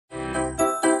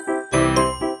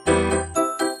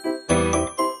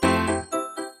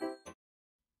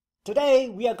Today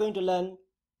we are going to learn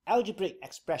algebraic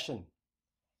expression.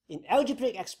 In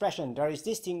algebraic expression, there is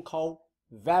this thing called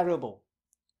variable.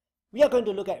 We are going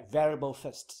to look at variable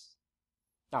first.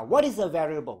 Now, what is a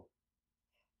variable?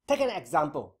 Take an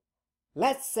example.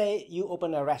 Let's say you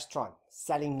open a restaurant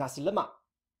selling nasi lemak.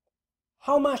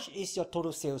 How much is your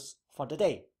total sales for the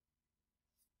day?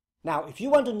 Now, if you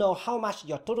want to know how much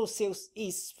your total sales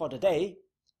is for the day,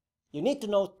 you need to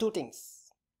know two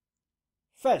things.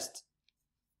 First,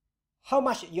 how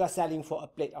much you are selling for a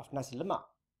plate of nasi lemak.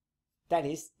 That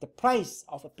is the price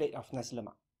of a plate of nasi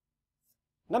lemak.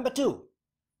 Number two,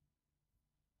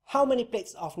 how many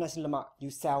plates of nasi lemak you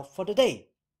sell for the day.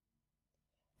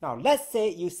 Now let's say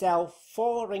you sell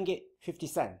 4 ringgit 50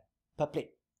 cents per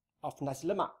plate of nasi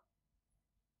lemak.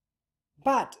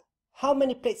 But how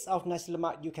many plates of nasi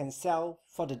lemak you can sell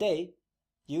for the day,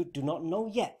 you do not know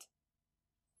yet.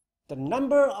 The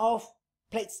number of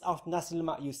plates of nasi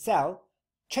lemak you sell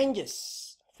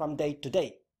changes from day to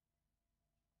day.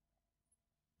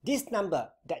 This number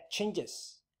that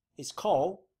changes is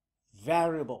called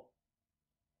variable.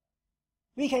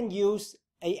 We can use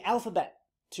an alphabet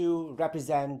to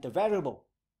represent the variable.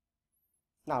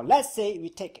 Now let's say we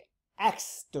take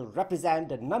X to represent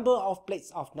the number of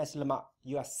plates of nasi lemak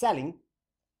you are selling.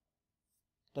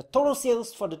 The total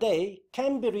sales for the day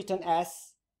can be written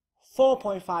as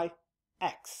 4.5x.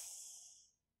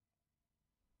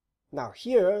 Now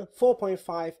here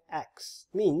 4.5x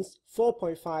means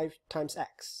 4.5 times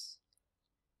x.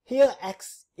 Here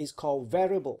x is called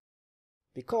variable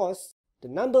because the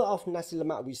number of nasi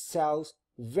lemak we sell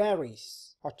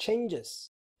varies or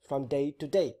changes from day to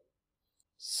day.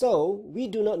 So we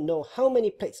do not know how many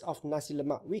plates of nasi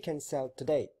lemak we can sell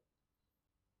today.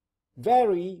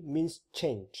 Vary means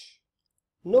change.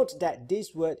 Note that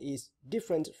this word is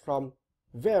different from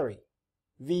vary,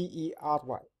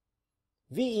 V-E-R-Y.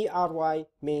 V-E-R-Y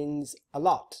means a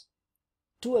lot,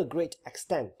 to a great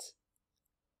extent.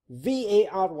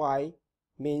 V-A-R-Y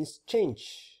means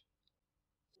change.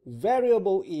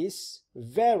 Variable is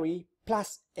vary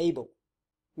plus able,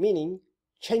 meaning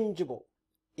changeable.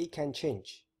 It can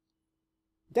change.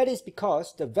 That is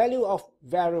because the value of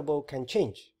variable can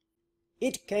change.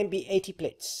 It can be 80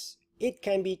 plates, it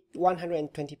can be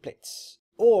 120 plates,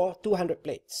 or 200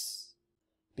 plates.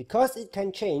 Because it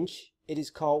can change, it is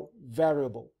called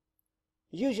variable.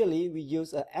 Usually we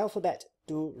use an alphabet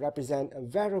to represent a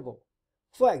variable.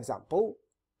 For example,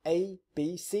 A,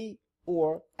 B, C,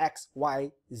 or X,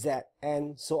 Y, Z,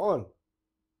 and so on.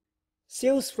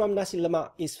 Sales from nasi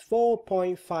lemak is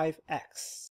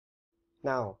 4.5x.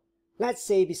 Now, let's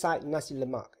say beside nasi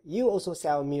lemak, you also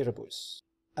sell mee rebus.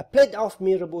 A plate of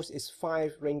mee rebus is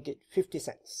 5 ringgit 50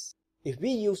 cents. If we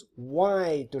use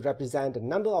Y to represent the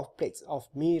number of plates of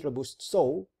mee rebus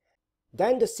sold,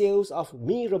 then the sales of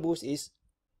mee rebus is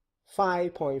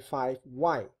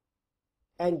 5.5y.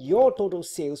 And your total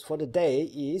sales for the day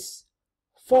is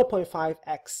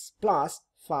 4.5x plus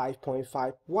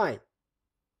 5.5y.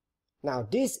 Now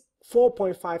this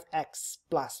 4.5x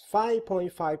plus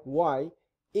 5.5y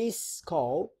is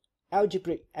called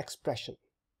algebraic expression.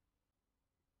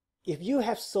 If you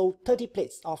have sold 30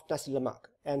 plates of nasi lemak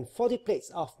and 40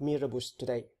 plates of mee rebus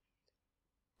today,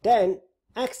 then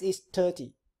x is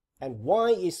 30 and y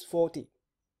is 40.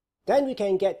 Then we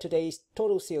can get today's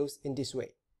total sales in this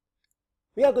way.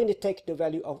 We are going to take the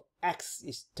value of x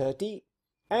is 30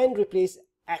 and replace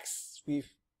x with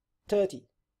 30.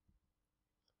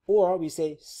 Or we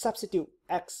say substitute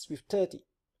x with 30.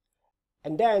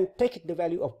 And then take the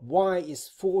value of y is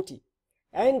 40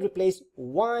 and replace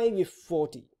y with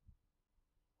 40.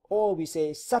 Or we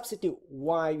say substitute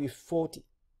y with 40.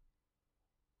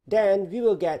 Then we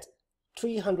will get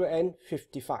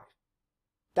 355.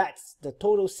 That's the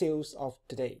total sales of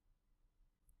today.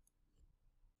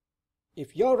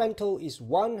 If your rental is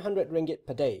 100 ringgit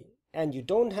per day and you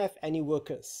don't have any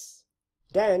workers,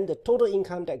 then the total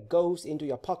income that goes into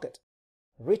your pocket,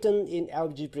 written in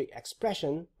algebraic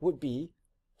expression, would be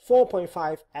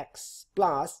 4.5x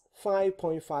plus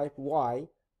 5.5y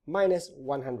minus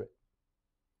 100.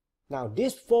 Now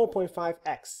this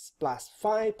 4.5x plus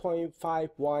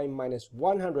 5.5y minus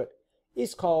 100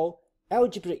 is called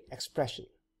algebraic expression.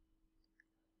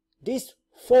 This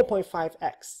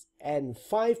 4.5x and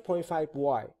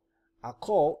 5.5y are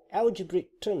called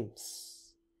algebraic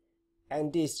terms.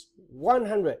 And this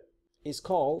 100 is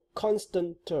called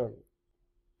constant term.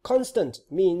 Constant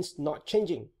means not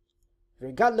changing.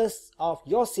 Regardless of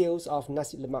your sales of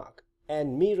nasi lemak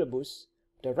and mee rebus,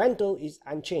 the rental is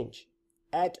unchanged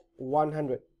at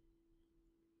 100.